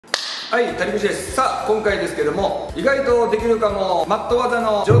はい、谷口です。さあ、今回ですけども、意外とできるかもマット技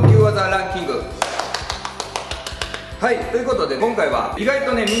の上級技ランキング。はい、ということで今回は意外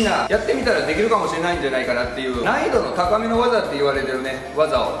とね、みんなやってみたらできるかもしれないんじゃないかなっていう難易度の高めの技って言われてるね、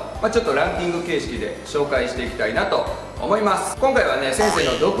技を、ちょっとランキング形式で紹介していきたいなと思います。今回はね、先生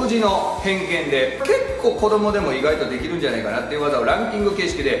の独自の偏見で結構子供でも意外とできるんじゃないかなっていう技をランキング形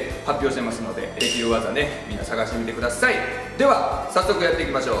式で発表してますので、できる技ね、みんな探してみてください。では早速やってい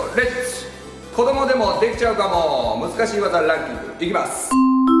きましょう。レッツ子供でもできちゃうかも難しい技ランキングいきます。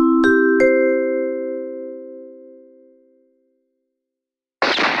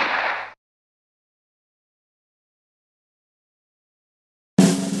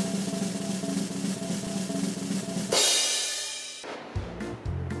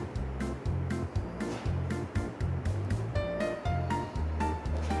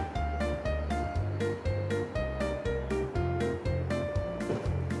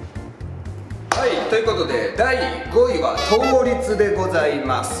はい、ということで第5位は倒立でござい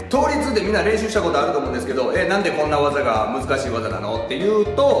ます。倒立ってみんな練習したことあると思うんですけど、なんでこんな技が難しい技なのっていう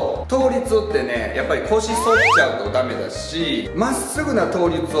と、倒立ってね、やっぱり腰反っちゃうとダメだし、まっすぐな倒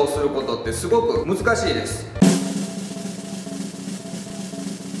立をすることってすごく難しいです。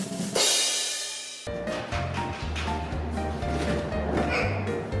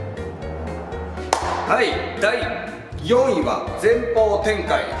はい、第4位は前方転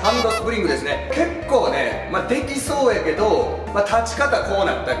回ハンドスプリングですね。結構ね、できそうやけど、立ち方こう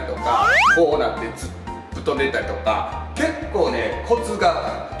なったりとか、こうなってぶっ飛んでいったりとか、結構ねコツ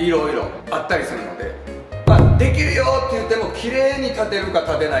がいろいろあったりするので、できるよって言っても綺麗に立てるか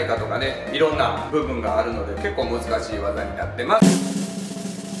立てないかとかね、いろんな部分があるので結構難しい技になってます。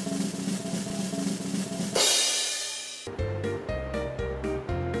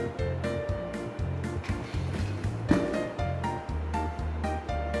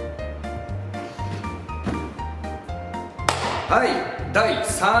はい、第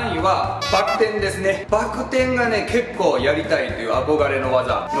3位はバク転ですね。バク転がね、結構やりたいという憧れの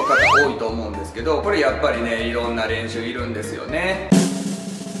技の方多いと思うんですけど、これやっぱりね、いろんな練習いるんですよね。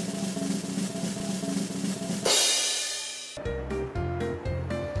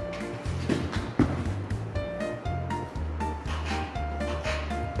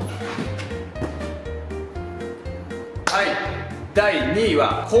はい、第2位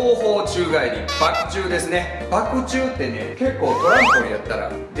は後方宙返りバク宙ですね。バク宙ってね、結構トランポリンやったら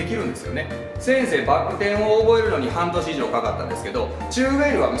できるんですよね。先生バク転を覚えるのに半年以上かかったんですけど、宙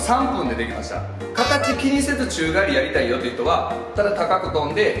返りはもう3分でできました。形気にせず宙返りやりたいよっていう人は、ただ高く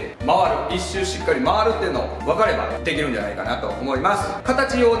飛んで回る、一周しっかり回るっていうの分かればできるんじゃないかなと思います。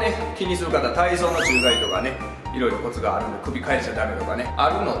形をね気にする方、体操の宙返りとかね、いろいろコツがあるので、首返しちゃダメとかねあ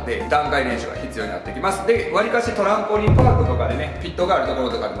るので、段階練習が必要になってきます。で、わりかしトランポリンパークとかでね、ピットがあるところ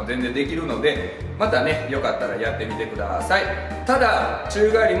とかでも全然できるので、またねよかったらやってみてください。ただ宙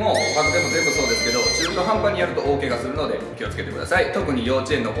返りもバク転も全部そうですけど、中途半端にやると大怪我するので気をつけてください。特に幼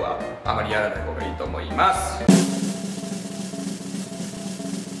稚園の子はあまりやらない方がいいと思います。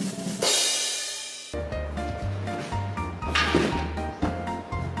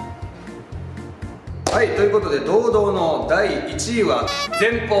はい、ということで堂々の第1位は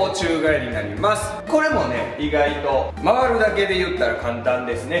前方宙返りになります。これもね、意外と回るだけで言ったら簡単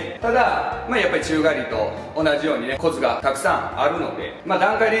ですね。ただ、やっぱり宙返りと同じようにね、コツがたくさんあるので、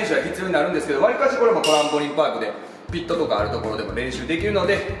段階練習は必要になるんですけど、わりかしこれもトランポリンパークでピットとかあるところでも練習できるの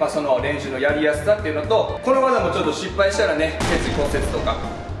で、その練習のやりやすさっていうのと、この技もちょっと失敗したらね、脊椎骨折とか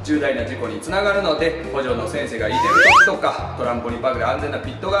重大な事故につながるので、補助の先生がいてる時とか、トランポリンパークで安全な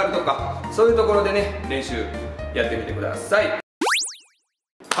ピットがあるとか、そういうところでね練習やってみてください。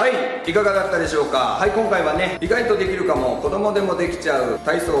はい、いかがだったでしょうか。はい、今回はね、意外とできるかも子供でもできちゃう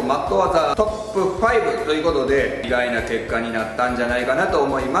体操マット技トップ5ということで、意外な結果になったんじゃないかなと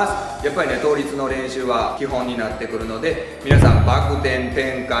思います。やっぱりね、倒立の練習は基本になってくるので、皆さんバク転、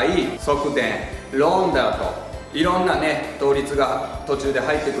転回、側転、ロンダーといろんなね倒立が途中で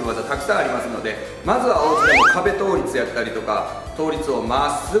入ってくる技たくさんありますので、まずはお家でも壁倒立やったりとか、倒立を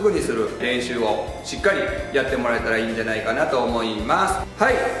まっすぐにする練習をしっかりやってもらえたらいいんじゃないかなと思います。は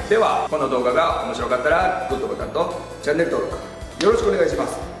い、ではこの動画が面白かったらグッドボタンとチャンネル登録よろしくお願いしま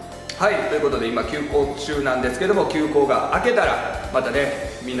す。はい、ということで今休校中なんですけども、休校が明けたらまた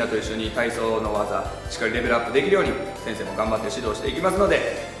ね、みんなと一緒に体操の技しっかりレベルアップできるように先生も頑張って指導していきますので、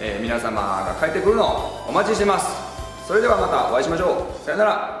皆様が帰ってくるのをお待ちしてます。それではまたお会いしましょう。さよな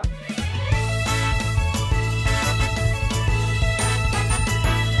ら。